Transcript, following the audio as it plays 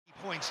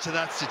points to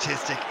that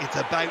statistic. It's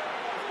about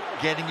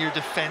getting your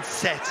defence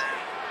set.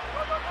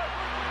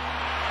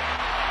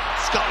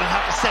 Scotland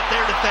have to set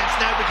their defence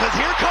now because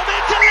here come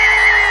Italy!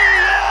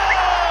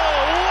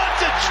 Oh, what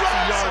a try!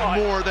 A yard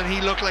more than he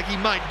looked like he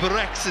might.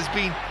 Brex has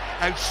been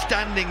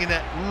outstanding in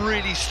a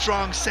really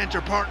strong centre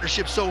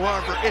partnership so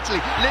far for Italy.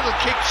 Little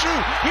kick through.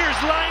 Here's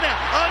Lina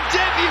on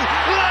debut.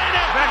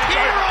 Lina,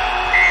 hero!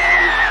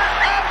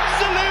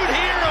 Absolute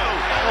hero!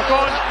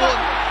 Oh, that one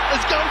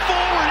has gone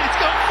forward.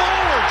 It's gone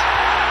forward.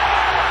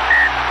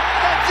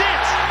 That's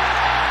it.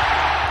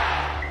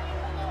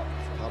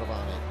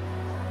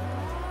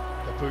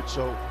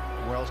 Capuzzo,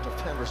 Welsh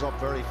defenders up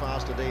very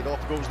fast indeed.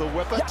 Off goes the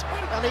whippet,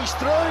 and he's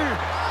through.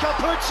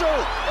 Capuzzo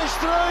is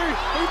through.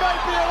 He might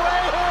be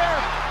away here.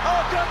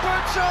 Oh,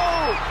 Capuzzo!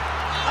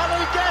 And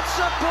he gets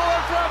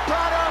support from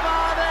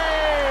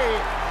Padovani.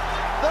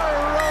 The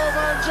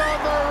Romans on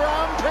the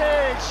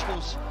rampage.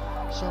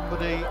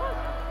 Somebody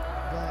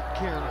that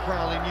Kieran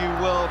Crowley knew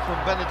well from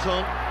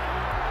Benetton.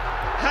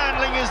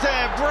 Handling is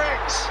there,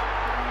 Bricks.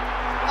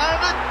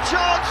 And a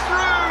charge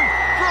through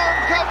from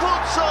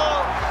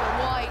Capuzzo.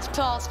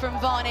 Pass from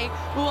Varney,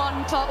 one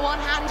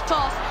hand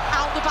pass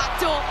out the back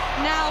door.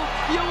 Now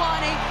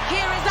Ioane,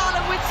 here is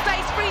Allen with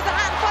space, frees the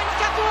hand, finds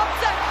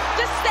Capuzzo.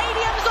 The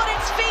stadium's on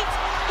its feet.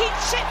 He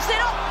chips it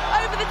up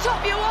over the top.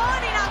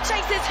 Ioane now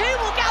chases. Who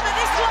will gather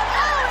this one?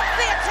 Oh, it's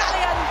the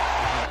Italian.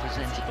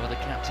 Presented by the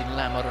captain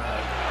Lamaro.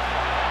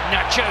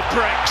 Nacho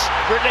Brex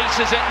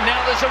releases it.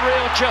 Now there's a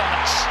real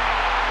chance.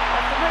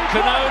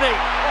 Canoni,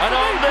 and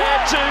on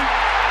there too.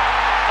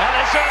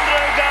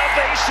 Alessandro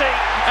Garbisi,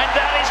 and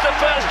that is the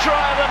first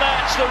try of the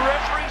match. The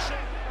referee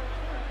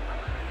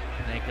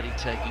Negri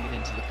taking it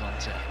into the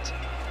contact.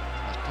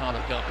 As part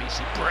of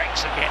Garbisi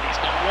breaks again.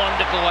 He's got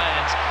wonderful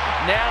hands.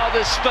 Now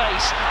there's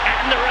space,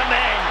 and there are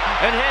men.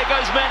 And here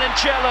goes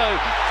Menoncello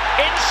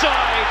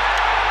inside.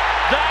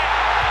 That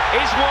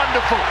is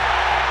wonderful.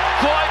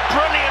 Quite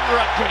brilliant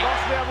rugby.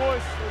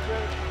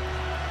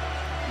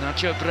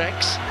 Nacho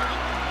Brex,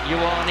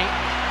 Ioane.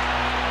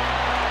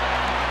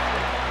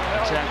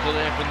 Tackle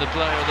there from the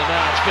player of the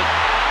match, but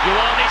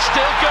Ioane's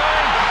still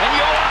going, and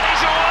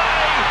Ioane's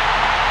away,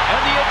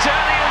 and the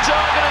Italians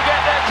are going to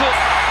get their club.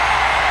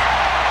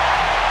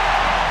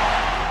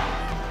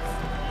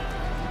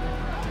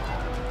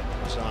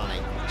 Zani,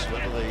 it's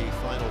into the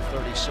final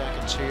 30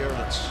 seconds here, and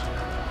it's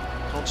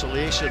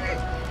consolation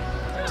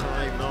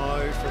time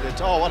now for the...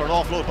 Oh, what an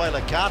offload by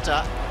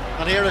Licata,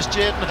 and here is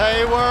Jaden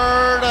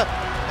Hayward.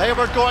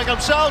 Hayward going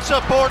himself,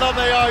 support on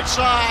the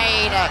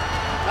outside.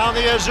 And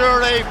the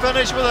Azzurri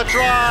finish with a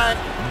try.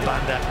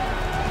 Banda,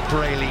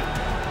 Braley,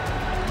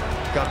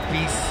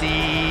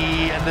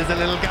 Garbisi, and there's a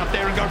little gap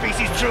there, and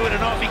Garbisi's through it,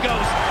 and off he goes.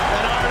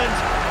 And Ireland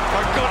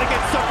are going to get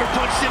sucker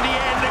punched in the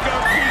end. And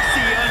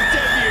Garbisi on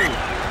debut.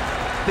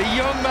 The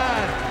young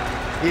man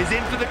is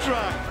in for the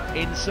try.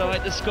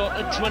 Inside the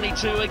Scotland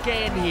 22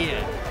 again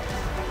here.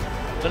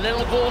 The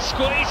little ball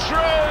squeezed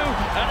through,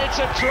 and it's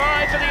a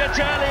try for the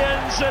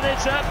Italians, and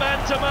it's that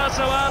man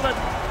Tommaso Allen.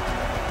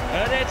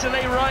 And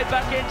Italy right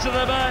back into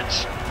the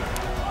match.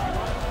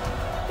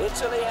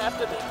 Italy have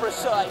to be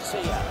precise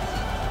here.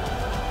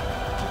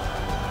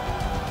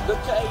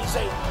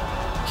 Lucchese.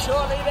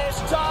 Surely this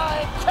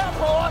time,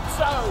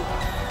 Capuzzo.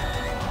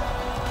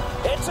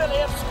 Italy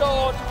have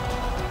scored.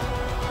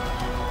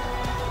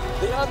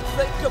 The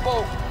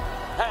unthinkable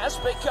has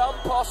become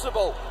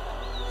possible.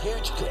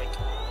 Huge kick.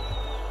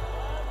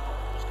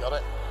 He's got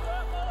it.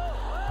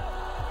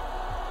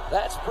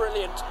 That's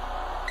brilliant.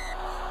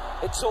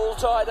 It's all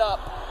tied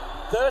up.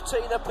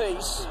 13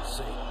 apiece.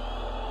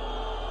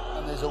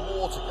 And there's a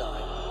water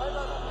going.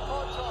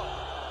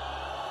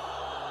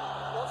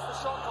 What's the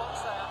shot clock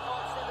say? I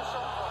can't see the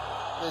shot clock.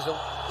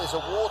 There's a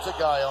water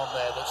guy on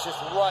there that's just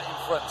right in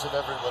front of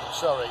everybody.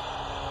 Sorry.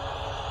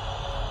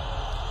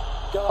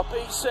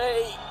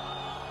 Garbisi.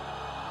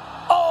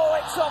 Oh,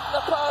 it's off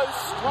the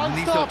post.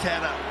 Nito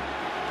Terra.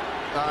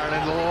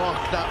 Ireland lock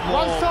that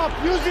ball. One stop,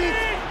 use it.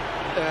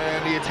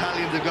 And the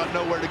Italians have got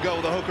nowhere to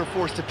go. The hooker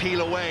forced to peel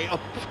away. Up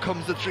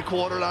comes the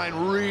three-quarter line.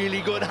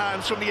 Really good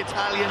hands from the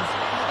Italians.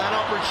 An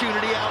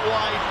opportunity out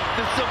wide.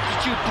 The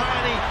substitute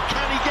Pani.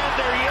 Can he get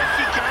there? Yes,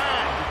 he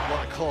can.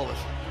 What to call it?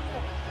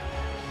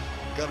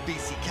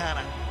 Garbisi,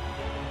 Cana,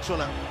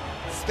 Trulla,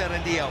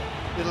 Sperandio.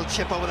 Little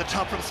chip over the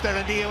top from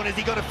Sperandio. And is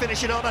he going to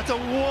finish it all? That's a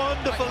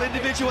wonderful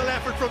individual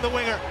effort from the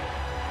winger.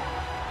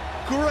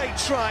 Great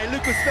try,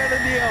 Lucas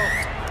Sperandio.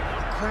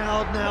 The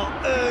crowd now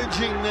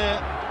urging their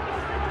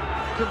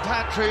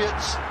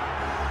compatriots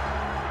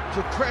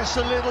to press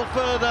a little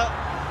further.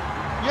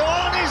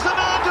 Ioane's the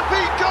man to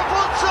beat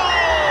Capuzzo!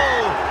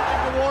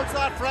 Towards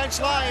that French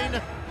line.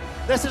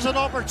 This is an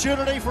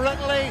opportunity for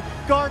Italy.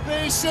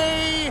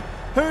 Garbisi,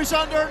 who's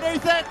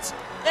underneath it.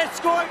 It's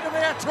going to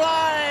be a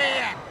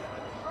try.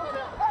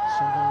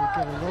 So now we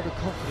get a lot of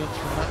confidence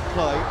from that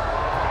play.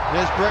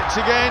 There's Brex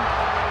again.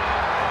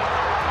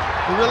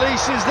 The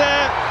release is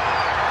there.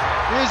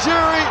 The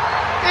Azzurri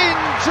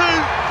into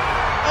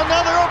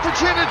another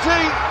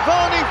opportunity.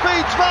 Varney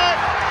feeds back,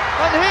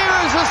 and here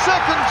is a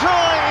second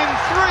try in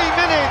 3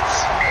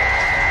 minutes.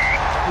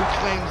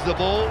 claims the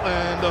ball,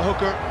 and the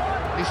hooker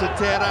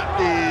Isotera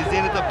is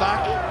in at the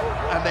back,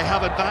 and they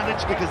have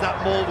advantage because that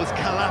maul was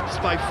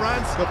collapsed by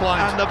France.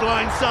 And the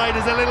blind side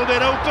is a little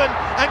bit open,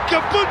 and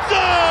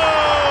Capuzzo!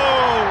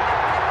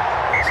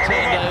 It's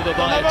turned over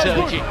by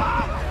Itoji.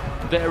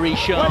 Very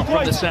sharp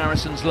from the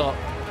Saracens lot.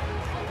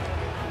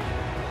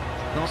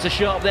 Not so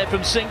sharp there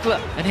from Sinclair,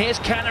 and here's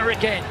Canner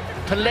again.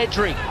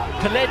 Pelledri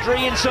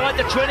inside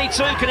the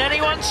 22. Can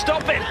anyone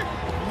stop it?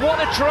 What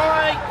a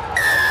try!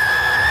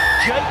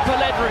 Jake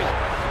Pelledri.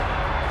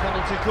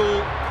 Penalty call.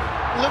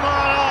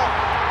 Lamara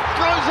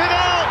throws it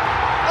out,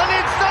 and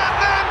it's that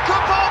man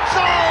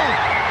Capuzzo!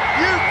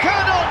 You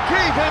cannot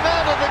keep him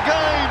out of the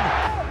game.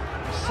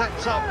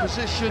 Sets up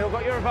position. You've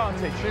got your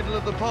advantage. Middle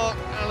of the park.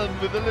 Allen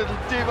with a little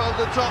div over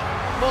the top.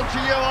 Monty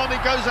Ioane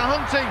goes a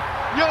hunting.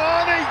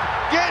 Ioane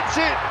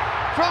gets it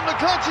from the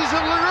clutches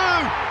of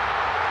Leroux.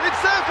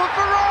 It's there for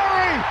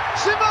Ferrari.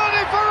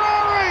 Simone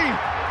Ferrari.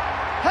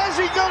 Has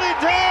he got it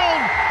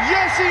down?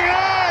 Yes, he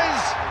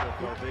has.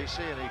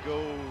 And he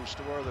goes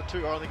to where the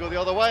two are, and they go the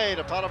other way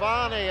to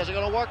Padovani. Is it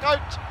going to work out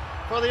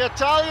for the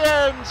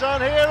Italians?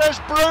 And here is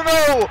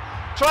Bruno,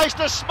 tries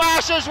to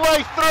smash his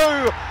way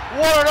through.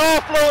 What an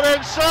offload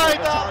inside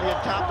that. Italian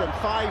captain,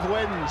 5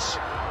 wins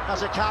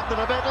as a captain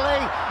of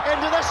Italy,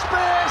 into the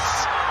space,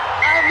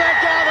 and the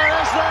gather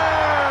is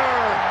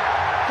there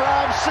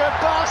from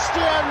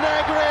Sebastian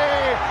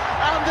Negri,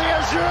 and the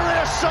Azzurri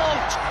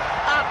assault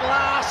at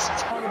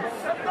last.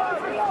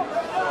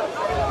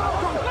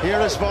 Here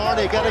is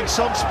Varney getting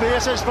some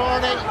spaces.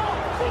 Varney.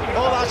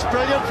 Oh, that's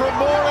brilliant from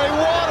Morey.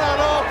 What an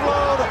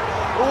offload.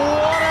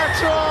 What a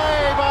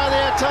try by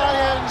the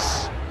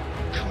Italians.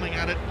 Coming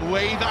at it,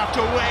 wave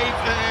after wave.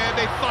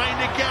 They find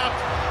a gap,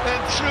 and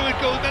through it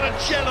goes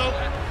Menoncello.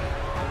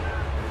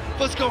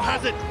 Busco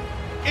has it.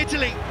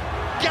 Italy.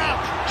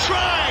 Gap.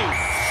 Try.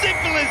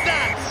 Simple as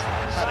that.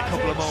 Had a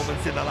couple of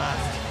moments in the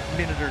last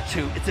minute or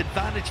two. It's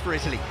advantage for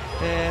Italy,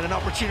 and an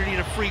opportunity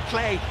to free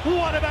play.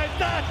 What about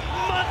that?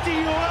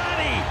 Monty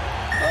Ioane!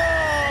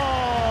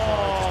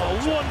 Oh,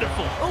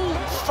 wonderful! Oh,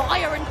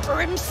 fire and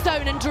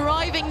brimstone and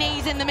driving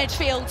knees in the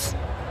midfield.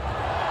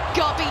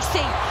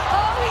 Garbisi.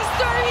 Oh, he's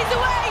through, he's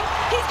away.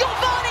 He's got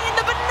Varney in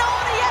the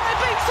banana yellow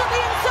boots on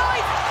the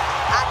inside,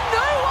 and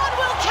no one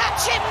will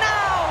catch him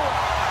now.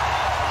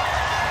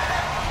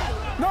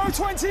 No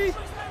 20.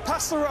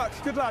 Pass the ruck.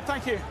 Good lad.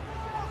 Thank you.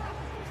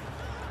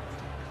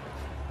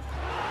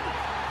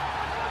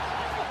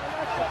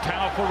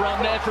 Powerful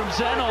run there from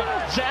Zenon.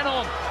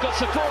 Zenon got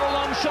support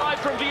alongside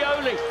from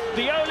Violi.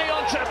 Violi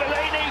onto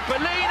Bellini.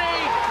 Bellini!